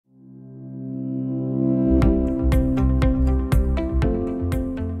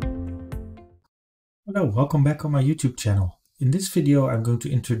Hello, welcome back on my YouTube channel. In this video I'm going to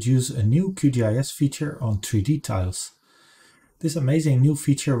introduce a new QGIS feature on 3D tiles. This amazing new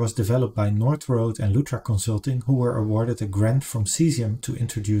feature was developed by Road and Lutra Consulting, who were awarded a grant from Cesium to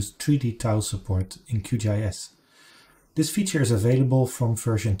introduce 3D tile support in QGIS. This feature is available from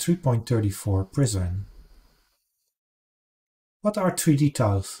version 3.34 Prizren. What are 3D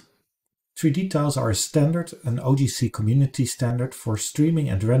tiles? 3D tiles are a standard, an OGC community standard for streaming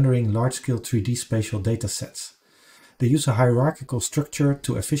and rendering large-scale 3D spatial datasets. They use a hierarchical structure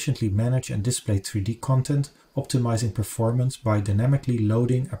to efficiently manage and display 3D content, optimizing performance by dynamically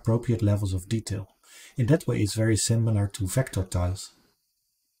loading appropriate levels of detail. In that way, it's very similar to vector tiles.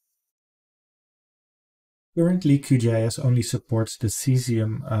 Currently, QGIS only supports the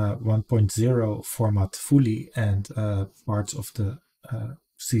Cesium 1.0 format fully and parts of the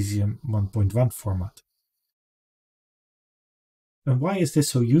Cesium 1.1 format. And why is this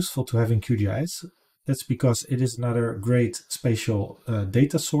so useful to have in QGIS? That's because it is another great spatial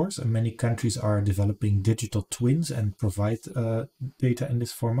data source, and many countries are developing digital twins and provide data in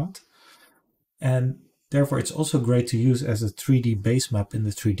this format. And therefore it's also great to use as a 3D base map in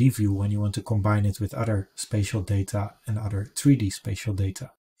the 3D view when you want to combine it with other spatial data and other 3D spatial data.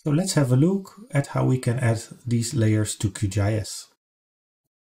 So let's have a look at how we can add these layers to QGIS.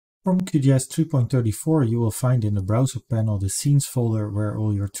 From QGIS 3.34 you will find in the browser panel the scenes folder where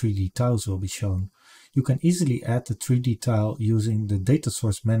all your 3D tiles will be shown. You can easily add the 3D tile using the data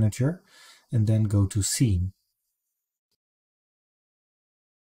source manager and then go to scene.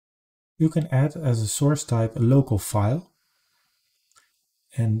 You can add as a source type a local file,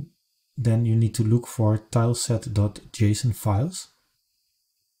 and then you need to look for tileset.json files.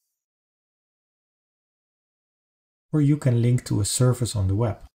 Or you can link to a service on the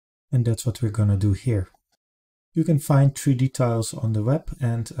web. And that's what we're going to do here. You can find 3D tiles on the web,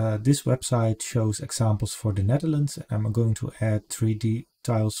 and this website shows examples for the Netherlands. And I'm going to add 3D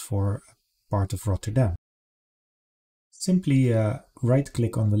tiles for part of Rotterdam. Simply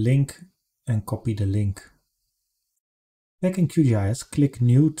right-click on the link and copy the link. Back in QGIS, click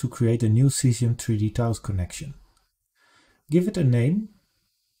New to create a new Cesium 3D tiles connection. Give it a name.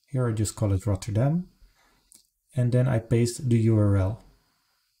 Here I just call it Rotterdam. And then I paste the URL.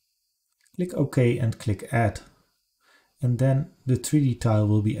 Click OK and click Add. And then the 3D tile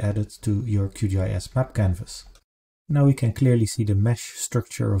will be added to your QGIS map canvas. Now we can clearly see the mesh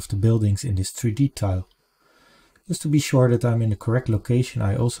structure of the buildings in this 3D tile. Just to be sure that I'm in the correct location,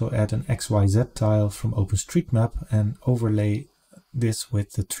 I also add an XYZ tile from OpenStreetMap and overlay this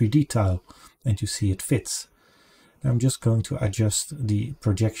with the 3D tile, and you see it fits. Now I'm just going to adjust the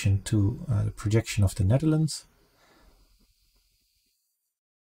projection to the projection of the Netherlands.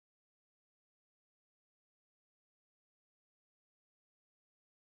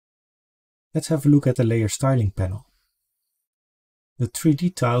 Let's have a look at the layer styling panel. The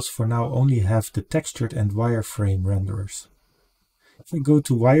 3D tiles for now only have the textured and wireframe renderers. If I go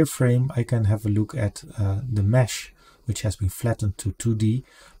to wireframe, I can have a look at the mesh, which has been flattened to 2D,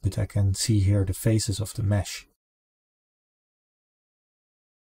 but I can see here the faces of the mesh.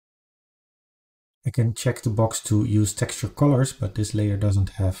 I can check the box to use texture colors, but this layer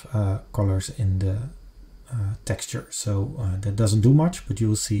doesn't have colors in the texture, so that doesn't do much, but you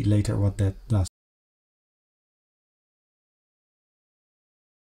will see later what that does.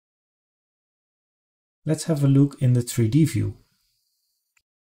 Let's have a look in the 3D view.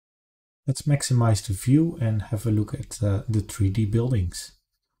 Let's maximize the view and have a look at the 3D buildings.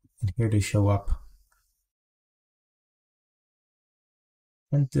 And here they show up.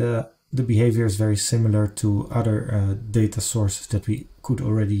 And the behavior is very similar to other data sources that we could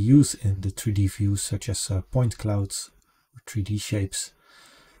already use in the 3D view, such as point clouds or 3D shapes.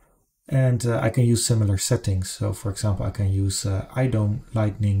 And I can use similar settings. So for example, I can use IDOM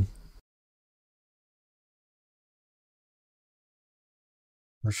lightning,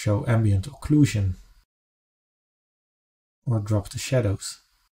 or show ambient occlusion, or drop the shadows.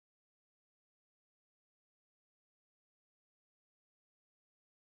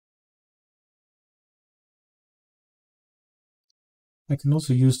 I can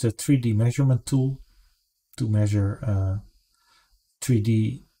also use the 3D measurement tool to measure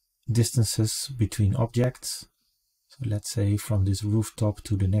 3D distances between objects. So let's say from this rooftop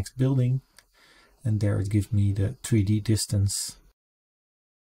to the next building, and there it gives me the 3D distance.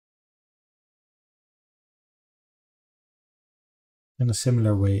 In a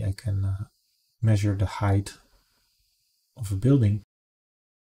similar way, I can measure the height of a building.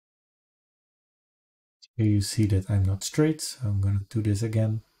 Here you see that I'm not straight, so I'm going to do this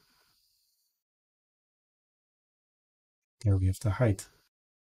again. There we have the height.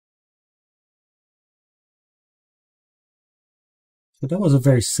 So that was a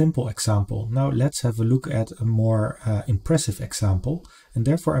very simple example. Now let's have a look at a more impressive example, and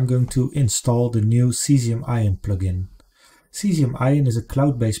therefore I'm going to install the new Cesium Ion plugin. Cesium Ion is a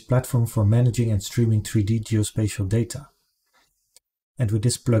cloud-based platform for managing and streaming 3D geospatial data. And with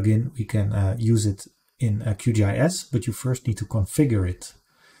this plugin we can use it in QGIS, but you first need to configure it.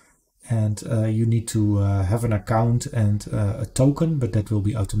 And you need to have an account and a token, but that will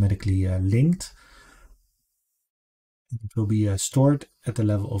be automatically linked. It will be stored at the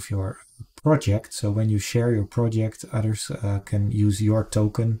level of your project. So when you share your project, others can use your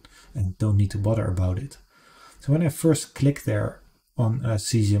token and don't need to bother about it. So when I first click there on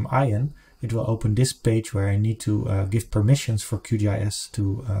Cesium Ion, it will open this page where I need to give permissions for QGIS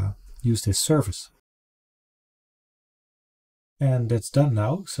to use this service. And that's done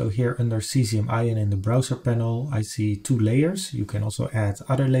now. So here under Cesium Ion in the browser panel, I see 2 layers. You can also add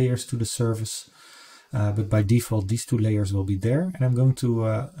other layers to the service. But by default, these 2 layers will be there. And I'm going to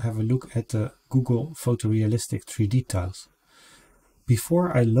have a look at the Google Photorealistic 3D tiles.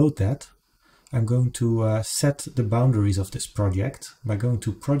 Before I load that, I'm going to set the boundaries of this project by going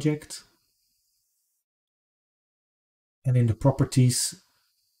to Project. And in the Properties,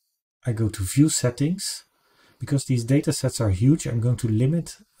 I go to View Settings. Because these datasets are huge, I'm going to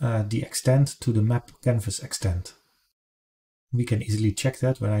limit the extent to the map canvas extent. We can easily check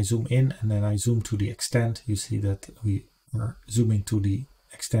that when I zoom in and then I zoom to the extent. You see that we are zooming to the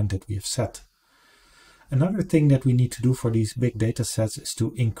extent that we have set. Another thing that we need to do for these big data sets is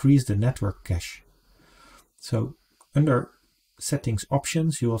to increase the network cache. So under Settings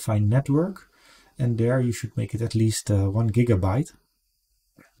Options, you will find Network, and there you should make it at least 1 gigabyte.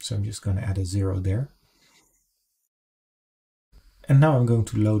 So I'm just going to add a 0 there. And now I'm going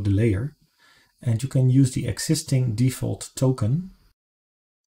to load the layer. And you can use the existing default token,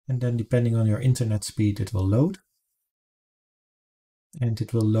 and then depending on your internet speed it will load. And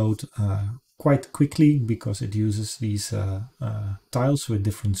it will load quite quickly because it uses these tiles with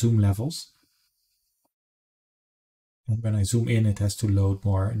different zoom levels. And when I zoom in, it has to load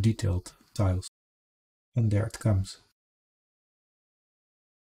more detailed tiles. And there it comes.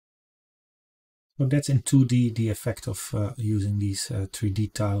 So that's in 2D the effect of using these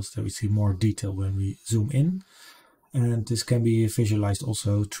 3D tiles, that we see more detail when we zoom in. And this can be visualized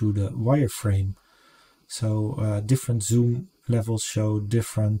also through the wireframe. So different zoom levels show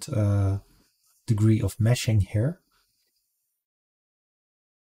different degree of meshing here.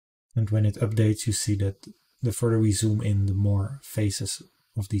 And when it updates, you see that the further we zoom in, the more faces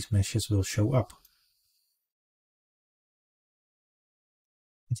of these meshes will show up.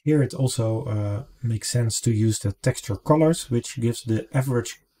 And here it also makes sense to use the texture colors, which gives the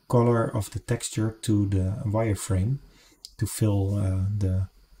average color of the texture to the wireframe to fill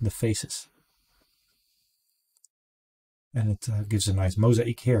the faces. And it gives a nice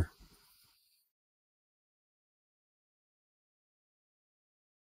mosaic here.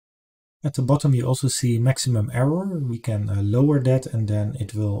 At the bottom you also see maximum error. We can lower that and then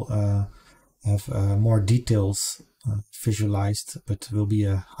it will have more details visualized, but will be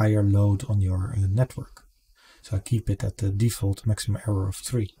a higher load on your network. So I keep it at the default maximum error of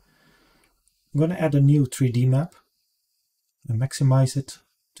 3. I'm going to add a new 3D map and maximize it.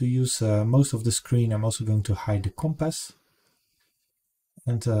 To use most of the screen, I'm also going to hide the compass.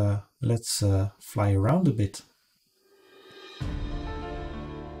 And let's fly around a bit.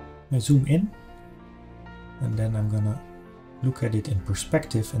 I zoom in and then I'm gonna look at it in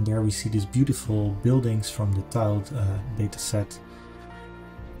perspective, and there we see these beautiful buildings from the tiled dataset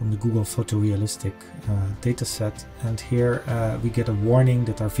from the Google Photorealistic dataset. And here we get a warning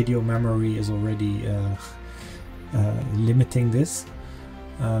that our video memory is already limiting this.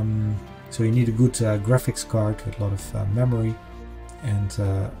 So you need a good graphics card with a lot of memory, and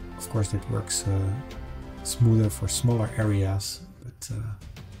of course that works smoother for smaller areas, but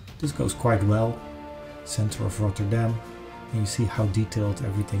this goes quite well. Center of Rotterdam, and you see how detailed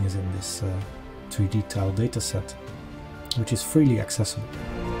everything is in this 3D tile dataset, which is freely accessible.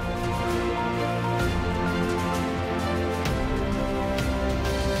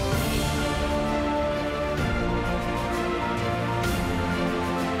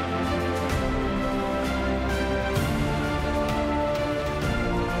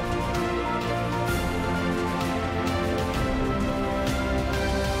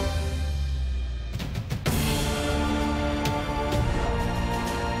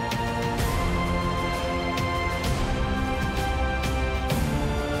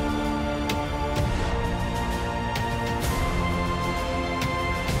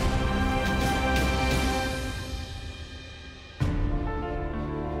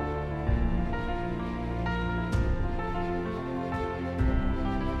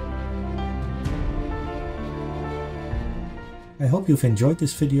 I hope you've enjoyed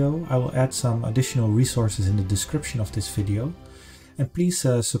this video. I will add some additional resources in the description of this video. And please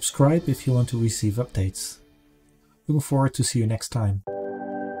subscribe if you want to receive updates. Looking forward to see you next time.